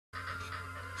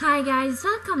Hi guys,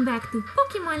 welcome back to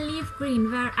Pokémon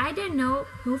LeafGreen, where I don't know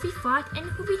who we fought and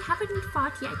who we haven't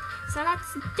fought yet. So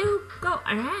let's go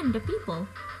around the people.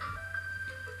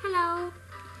 Hello.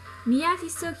 Meowth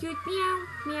is so cute. Meow,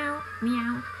 meow,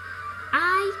 meow.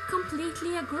 I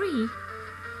completely agree.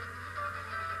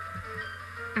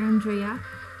 Andrea.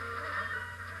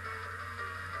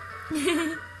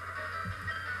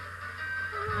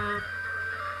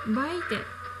 Bite it.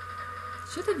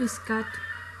 Should I use Cut?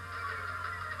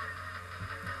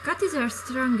 Cut is our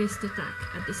strongest attack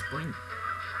at this point.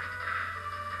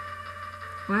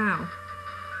 Wow.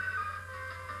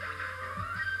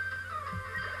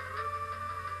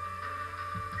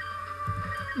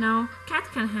 No, Cat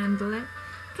can handle it.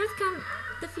 Cat can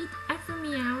defeat every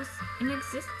Meowth in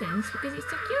existence because he's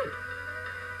so cute.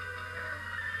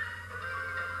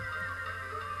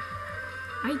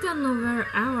 I don't know where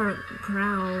our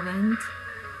Growl went.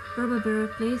 Probably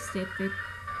replaced it with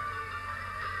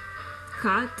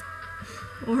Cut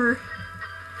or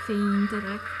Faint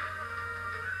attack.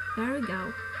 There we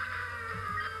go.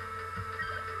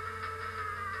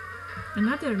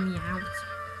 Another Meowth.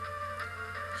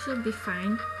 Should be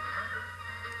fine.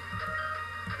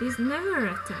 This never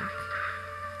attack.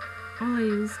 Only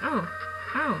use oh.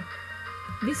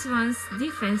 This one's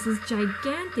defense is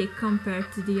gigantic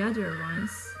compared to the other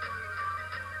ones.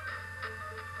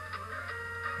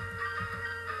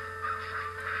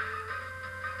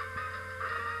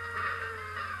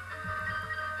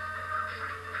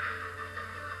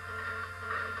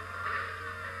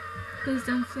 Please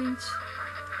don't flinch.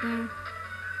 There.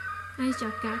 Nice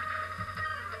job, Cat.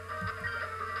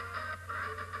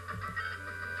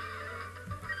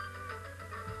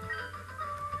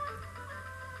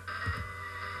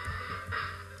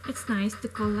 It's nice to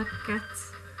collect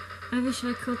cats. I wish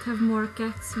I could have more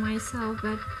cats myself,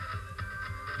 but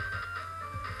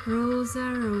rules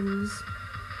are rules.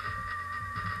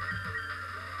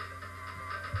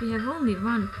 We have only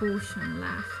one potion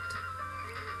left.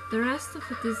 The rest of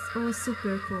it is all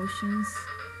super potions.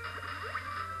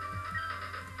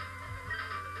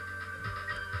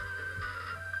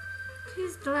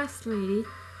 Who's the last lady?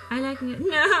 I like it. No!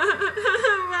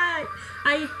 Why?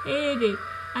 I hate it.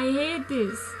 I hate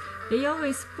this. They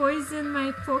always poison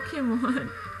my Pokemon.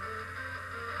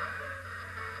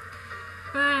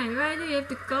 Why do you have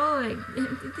to call like this?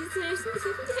 I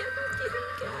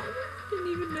don't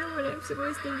even know what I'm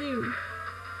supposed to do.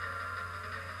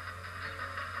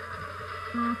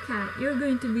 Oh, Cat, you're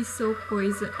going to be so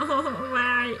poisoned. Oh,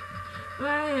 why?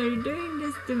 Why are you doing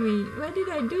this to me? What did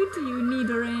I do to you,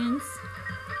 Nidorans?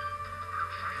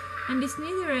 And this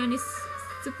Nidoran is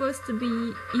supposed to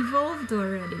be evolved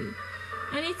already.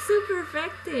 And it's super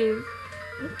effective.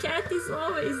 And Cat is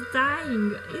always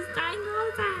dying. He's dying all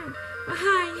the time.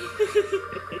 Why?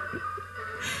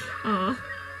 Oh.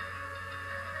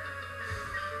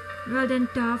 Well then,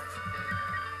 Tough.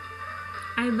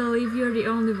 I believe you're the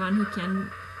only one who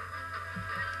can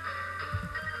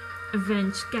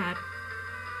avenge Cat.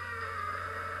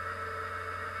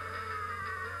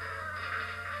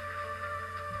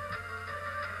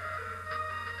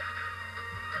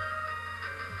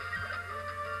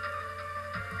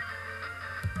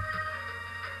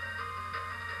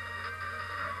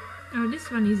 Oh,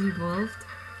 this one is evolved.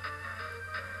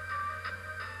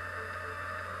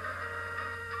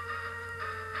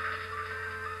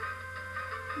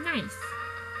 Nice.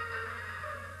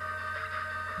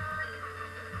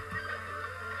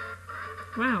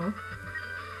 Wow.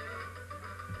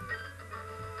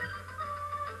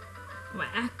 Well,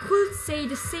 I could say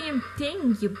the same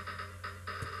thing, you...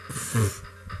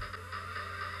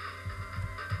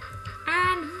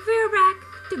 And we're back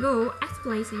to go at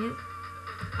places.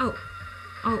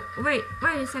 Oh, wait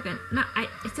a second. No, I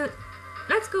thought...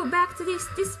 Let's go back to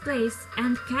this place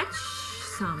and catch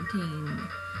something.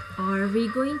 Are we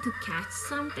going to catch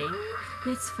something?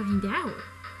 Let's find out.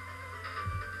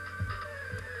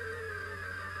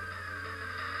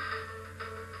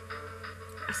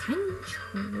 Sancho?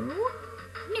 No.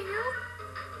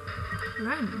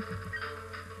 Run.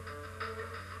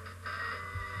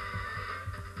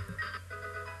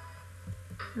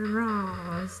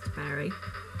 Raspberry.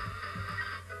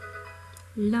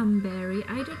 Lumberry.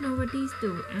 I don't know what these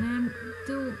do, and I'm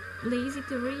too lazy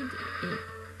to read it.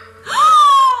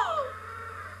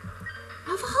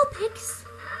 Of all pigs!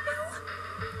 No!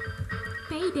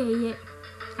 Payday.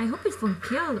 I hope it won't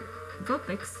kill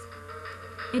Vulpix.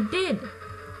 It did!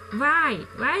 Why?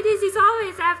 Why does this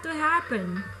always have to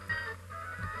happen?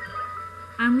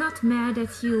 I'm not mad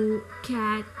at you,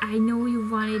 Cat. I know you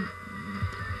wanted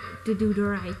to do the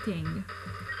right thing.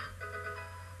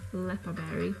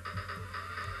 Lepaberry.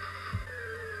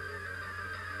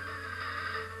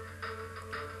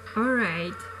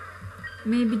 Alright,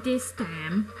 maybe this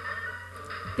time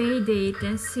pay it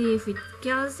and see if it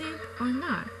kills it or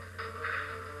not.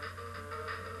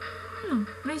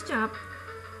 Nice job.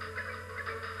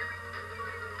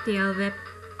 Tail whip.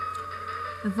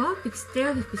 A Vulpix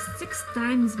tail whip is 6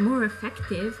 times more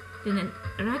effective than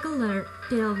a regular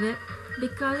tail whip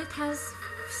because it has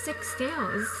 6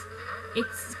 tails.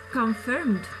 It's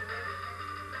confirmed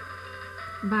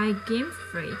by Game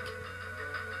Freak.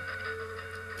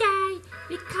 Yay!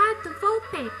 We caught the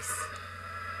Vulpix!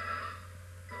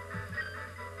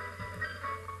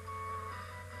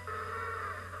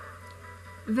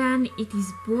 When it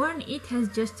is born, it has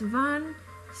just one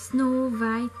snow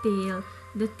white tail.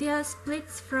 The tail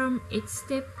splits from its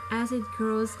tip as it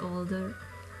grows older.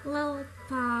 Little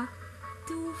paw,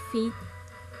 2 feet.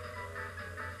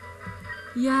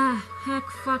 Yeah, heck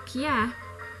fuck yeah.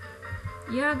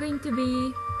 You're going to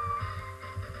be...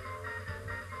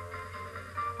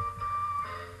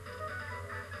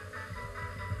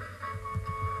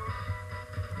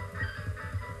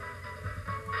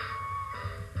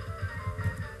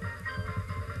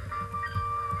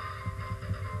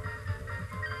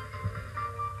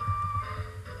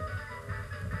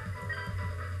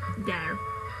 There.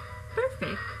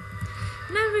 Perfect.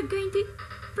 Now we're going to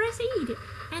proceed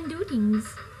and do things.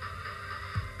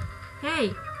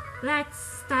 Hey, let's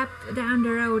step down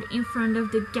the road in front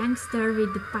of the gangster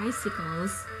with the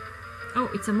bicycles. Oh,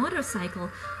 it's a motorcycle.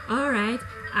 Alright,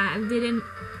 I didn't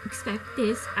expect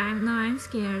this. I'm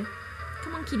scared.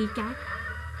 Come on, kitty cat.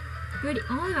 You're the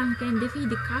only one who can defeat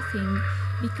the coughing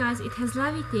because it has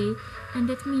levity, and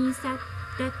that means that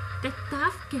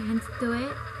tough can't do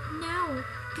it. No,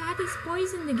 cat is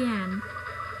poisoned again.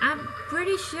 I'm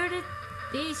pretty sure that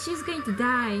she's going to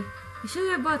die. I should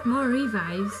have bought more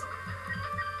revives.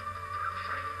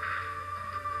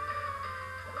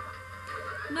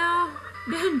 No,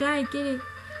 don't die, kitty.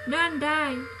 Don't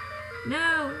die.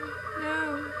 No,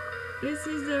 no. This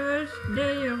is the worst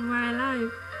day of my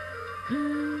life.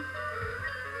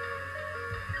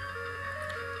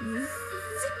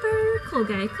 Zipper. Cool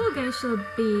guy should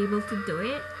be able to do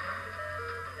it.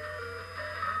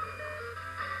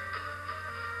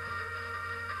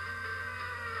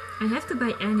 I have to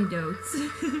buy antidotes.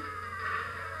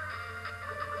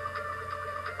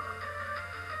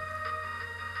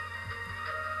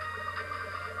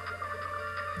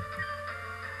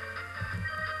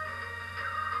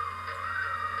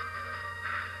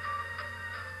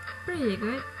 Pretty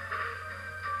good.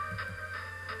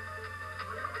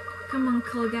 Come on,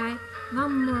 cool guy.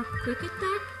 One more quick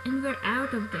attack and we're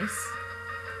out of this.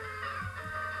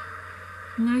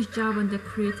 Nice job on the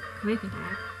quick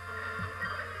attack.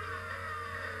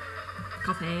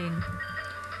 Coughing.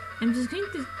 I'm just going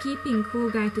to keep in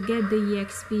cool guy to get the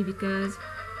EXP because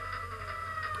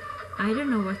I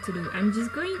don't know what to do. I'm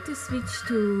just going to switch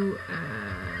to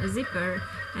Zipper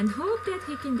and hope that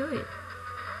he can do it.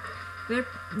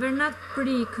 We're not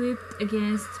pretty equipped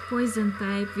against poison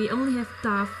type. We only have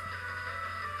tough,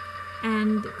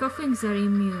 and coughings are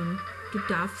immune to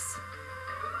toughs.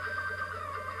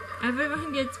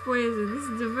 Everyone gets poisoned. This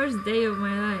is the worst day of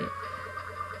my life.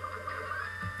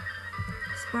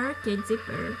 Spark it,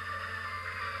 Zipper.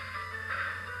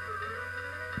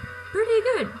 Pretty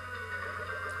good.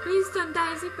 Please don't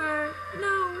die, Zipper.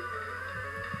 No.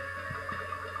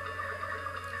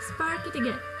 Spark it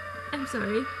again. I'm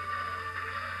sorry.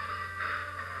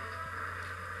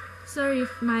 Sorry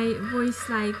if my voice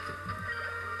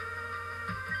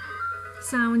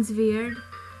sounds weird.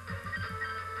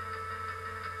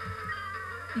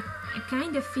 I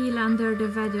kind of feel under the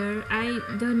weather. I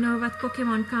don't know what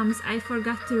Pokemon comes. I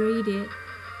forgot to read it.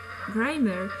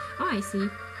 Grimer. Oh, I see.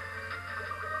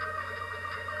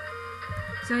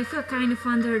 So I feel kind of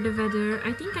under the weather.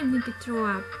 I think I'm going to throw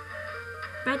up.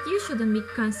 But you shouldn't be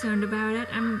concerned about it.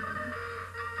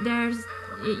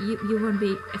 You won't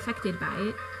be affected by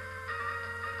it.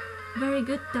 Very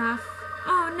good, Tough.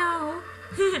 Oh no!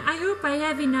 I hope I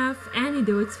have enough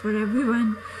antidotes for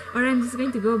everyone. Or I'm just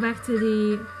going to go back to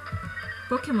the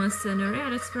Pokemon Center. Yeah,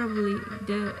 that's probably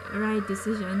the right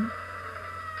decision.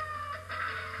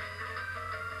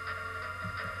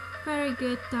 Very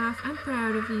good, Tough. I'm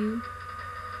proud of you.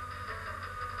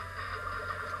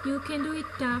 You can do it,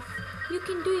 Tough. You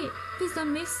can do it. Please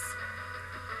don't miss.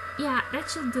 Yeah, that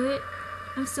should do it.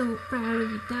 I'm so proud of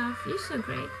you, Tough. You're so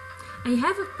great. I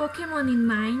have a Pokemon in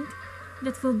mind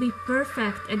that will be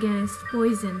perfect against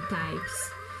poison types.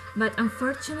 But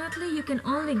unfortunately, you can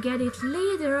only get it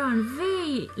later on,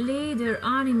 way later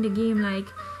on in the game, like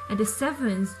at the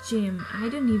 7th gym. I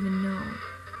don't even know.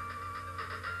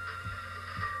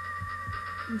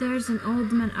 There's an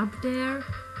old man up there.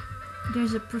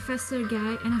 There's a professor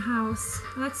guy and a house.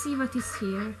 Let's see what is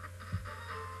here.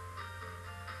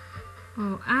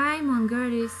 Oh, I'm on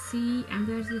Garden C, and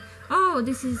there's a... Oh,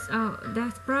 this is... Oh,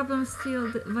 that problem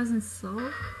still wasn't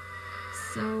solved.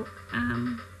 So,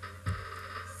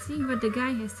 see what the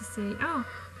guy has to say. Oh,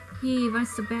 he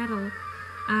wants to battle.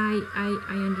 I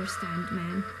understand,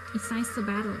 man. It's nice to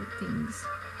battle things.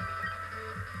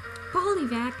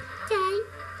 Polivac! Yay!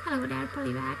 Hello there,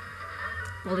 Polivac.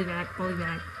 Polivac,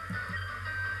 Polivac.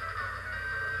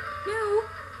 No!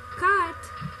 Cut!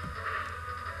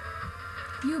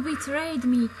 You betrayed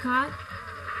me, Cut.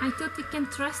 I thought we can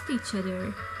trust each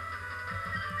other.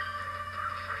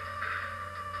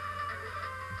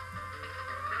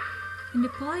 And the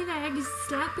Polivac is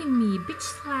slapping me, bitch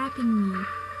slapping me.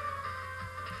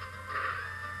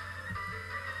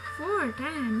 4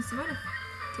 times, what a...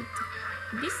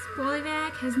 This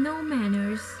Polivac has no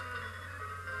manners.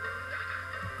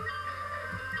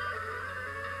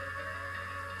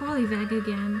 Polivac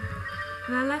again.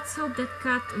 Well, let's hope that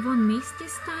Cut won't miss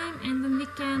this time, and then we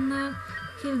can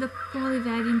kill the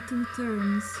Polivac in 2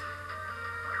 turns.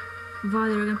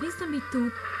 Valami, please don't be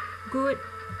too good.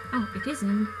 Oh, it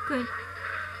isn't. Good.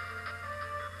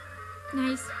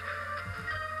 Nice.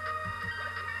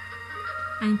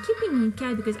 I'm keeping in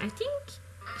Cat because I think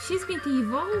she's going to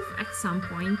evolve at some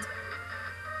point.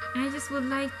 I just would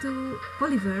like to...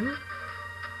 Poliwhirl.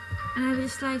 And I would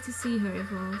just like to see her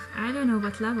evolve. I don't know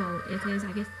what level it is.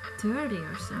 I guess 30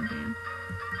 or something.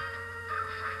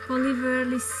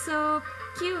 Poliwhirl is so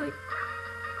cute.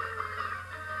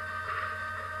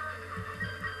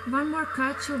 One more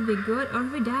cut should be good or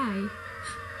we die.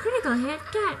 Critical hit,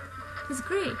 Cat. It's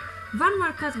great. One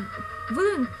more cut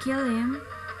wouldn't kill him,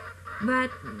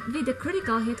 but with the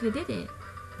critical hit we did it.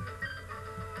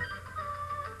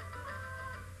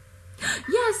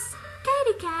 Yes!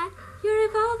 Katy Cat! You're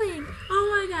evolving! Oh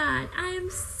my god, I am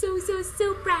so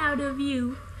proud of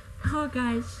you! Oh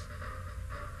gosh.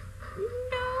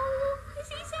 No! This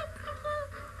is so cool!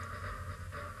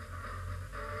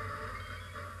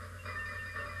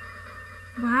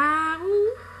 Wow!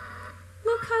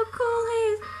 Look how cool he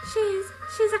is!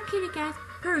 She's a kitty cat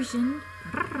version.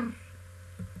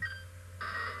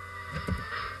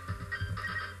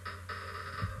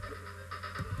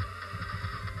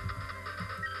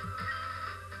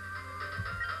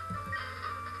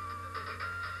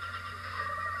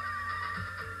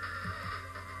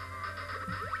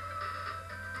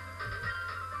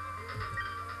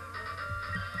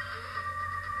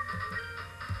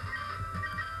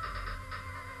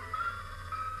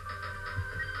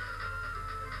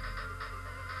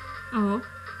 Oh,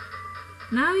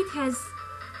 now it has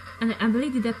an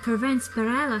ability that prevents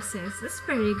paralysis. That's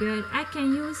pretty good. I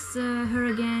can use her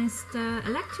against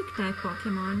electric type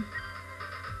Pokemon.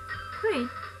 Great.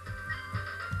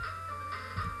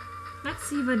 Let's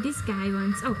see what this guy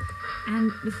wants. Oh,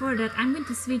 and before that I'm going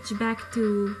to switch back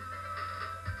to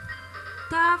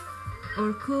tough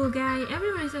or cool guy.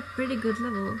 Everyone is a pretty good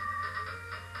level.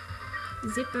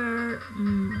 Zipper,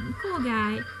 cool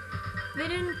guy. We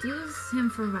didn't use him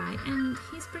for a while, and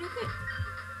he's pretty good.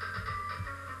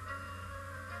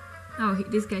 Oh,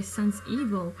 this guy sounds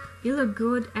evil. You look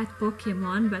good at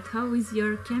Pokemon, but how is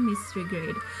your chemistry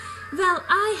grade? Well,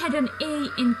 I had an A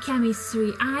in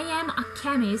chemistry. I am a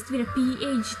chemist with a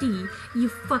PhD. You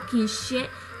fucking shit.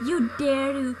 You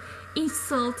dare to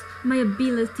insult my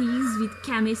abilities with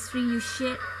chemistry, you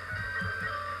shit.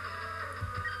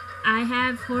 I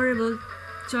have horrible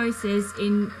choices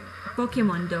in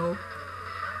Pokemon though.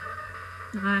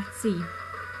 Let's see.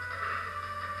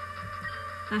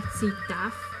 Let's see,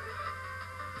 tough.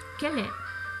 Kill it.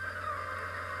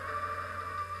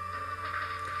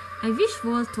 I wish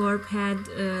Voltorb had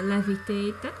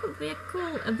Levitate. That would be a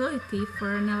cool ability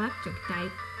for an electric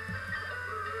type.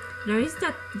 There is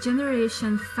that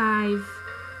Generation 5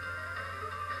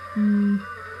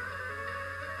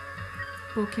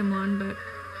 Pokemon, but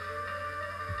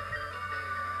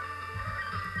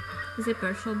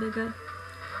Zipper should be good.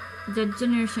 The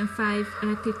Generation 5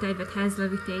 electric type that has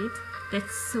Levitate.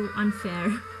 That's so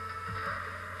unfair.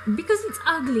 Because it's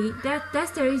ugly.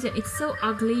 That's the reason. It's so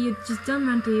ugly, you just don't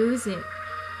want to use it.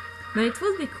 But it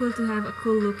would be cool to have a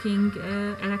cool looking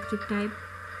electric type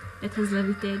that has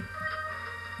Levitate.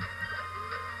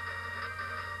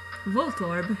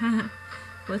 Voltorb.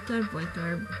 Voltorb,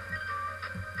 Voltorb.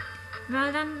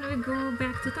 Well, then we go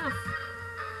back to tough.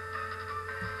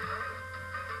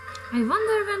 I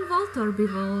wonder when Voltorb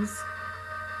evolves.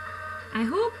 I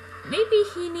hope maybe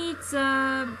he needs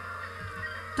a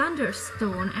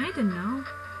Thunderstone. I don't know.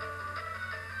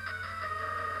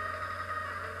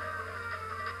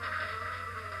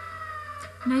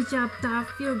 Nice job,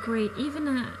 Toph. You're great. Even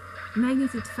a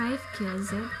magnitude 5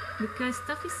 kills it because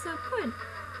Toph is so good.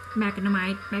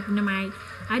 Magnemite.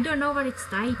 I don't know what its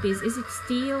type is. Is it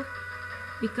steel?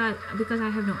 Because I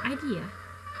have no idea.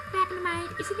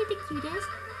 Magnemite, isn't it the cutest?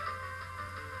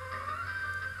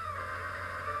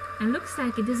 And looks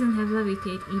like it doesn't have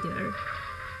levitate either.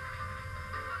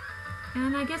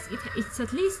 And I guess it's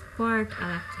at least part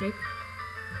electric.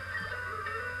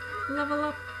 Level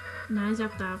up. Nice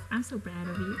job, Toph. I'm so proud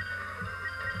of you.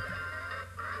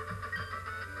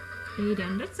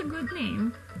 Aiden, that's a good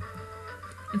name.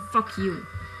 And fuck you.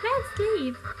 Let's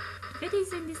leave. It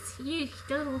is in this huge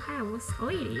little house,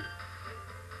 lady.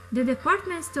 The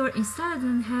department store in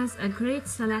Saladin has a great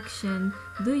selection.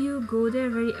 Do you go there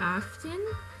very often?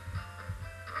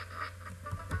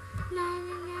 La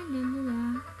la la la la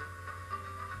la.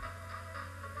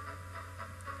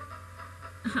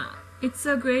 It's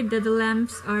so great that the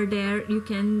lamps are there. You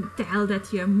can tell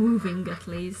that you're moving at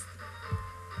least.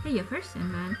 Hey, a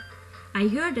person, man. I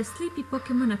heard a sleepy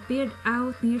Pokemon appeared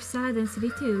out near Saladin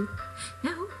City too.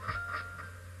 No.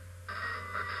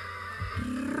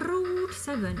 Route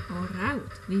 7 or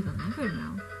route, we will never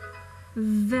know.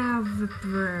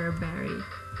 Velvetberry.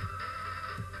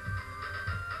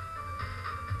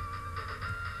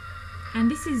 And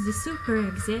this is the super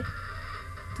exit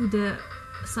to the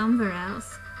somewhere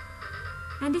else.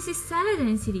 And this is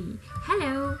Saladin City.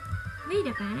 Hello. Wait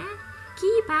a minute.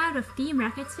 Keep out of Team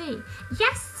Rocket's way.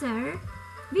 Yes, sir.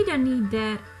 We don't need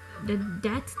that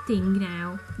thing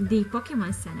now, the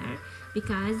Pokemon Center,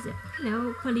 because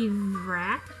hello,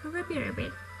 Poliwrath,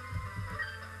 Rabbit.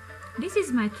 This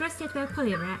is my trusted pet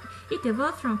Poliwrath. It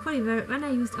evolved from Poliwrath when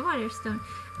I used a water stone.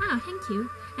 Oh, thank you.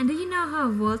 And do you know how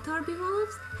Voltorb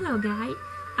evolves? Hello, guy.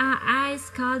 I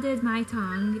scalded my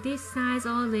tongue. This nice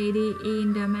old lady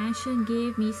in the mansion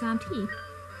gave me some tea,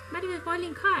 but it was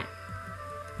boiling hot.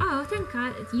 Oh, thank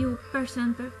God, you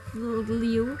person,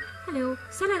 you. Hello,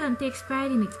 Saladin takes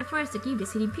pride in its efforts to keep the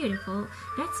city beautiful.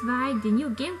 That's why the new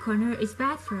game corner is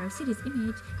bad for our city's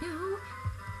image. No.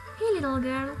 Hey, little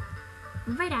girl.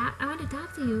 Wait up, I want to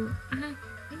talk to you. I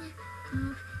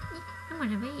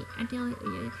want to wait until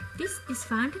this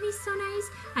fountain is so nice.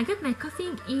 I got my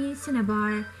coffee in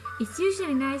Cinnabar. It's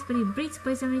usually nice, but it breeds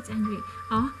poison when it's angry.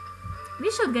 Oh, we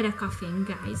should get a coffee,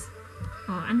 guys.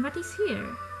 Oh, and what is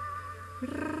here?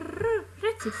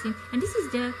 Red 16, and this is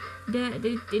the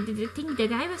thing the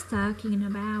guy was talking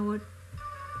about.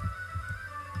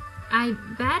 I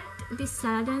bet this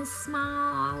Saladin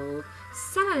Small.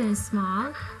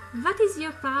 What is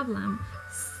your problem?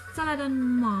 Saladin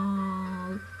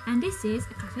Mall. And this is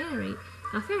a cafe.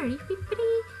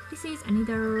 Pippity. This is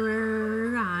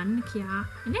another run, Kia.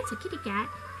 And that's a kitty cat.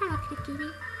 Hello, kitty.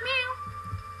 Meow.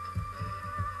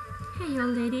 Hey,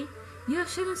 old lady. You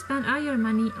shouldn't spend all your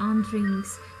money on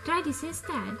drinks. Try this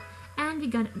instead. And we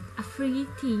got a free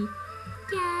tea.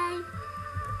 Yay!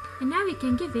 And now we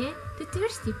can give it to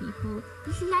thirsty people.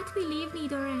 Let me leave,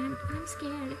 Nidoran. I'm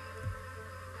scared.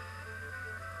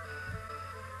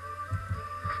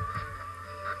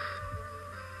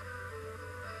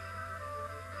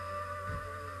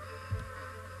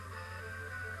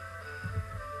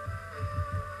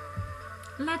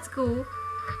 Let's go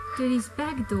to this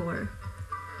back door.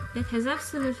 That has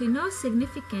absolutely no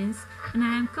significance, and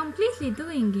I am completely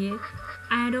doing it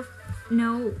out of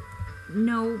no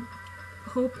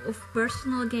hope of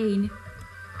personal gain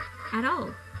at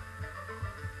all.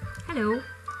 Hello.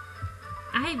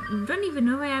 I don't even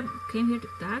know why I came here to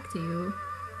talk to you.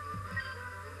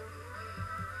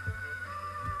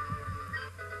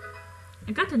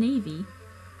 I got an Eevee.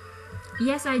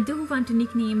 Yes, I do want to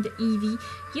nickname the Eevee.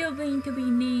 You're going to be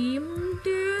named...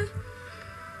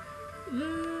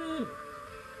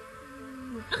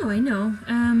 oh, I know.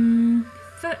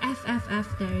 For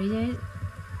FFF, there it is.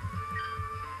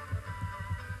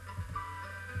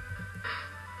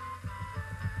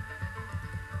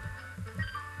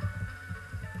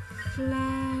 Flurry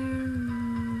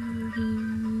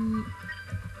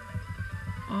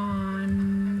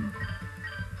on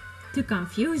to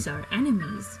confuse our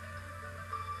enemies.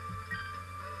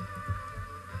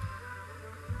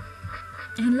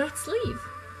 And let's leave.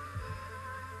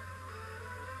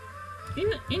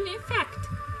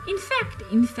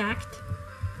 In fact,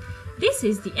 this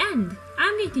is the end.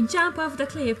 I'm going to jump off the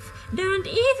cliff. Don't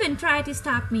even try to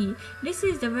stop me. This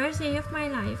is the worst day of my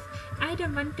life. I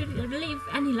don't want to live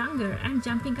any longer. I'm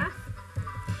jumping off.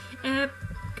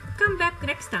 Come back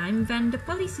next time when the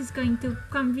police is going to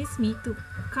convince me to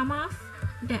come off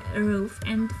the roof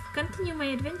and continue my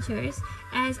adventures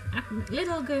as a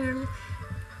little girl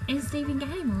and saving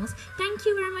animals. Thank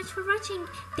you very much for watching.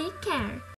 Take care.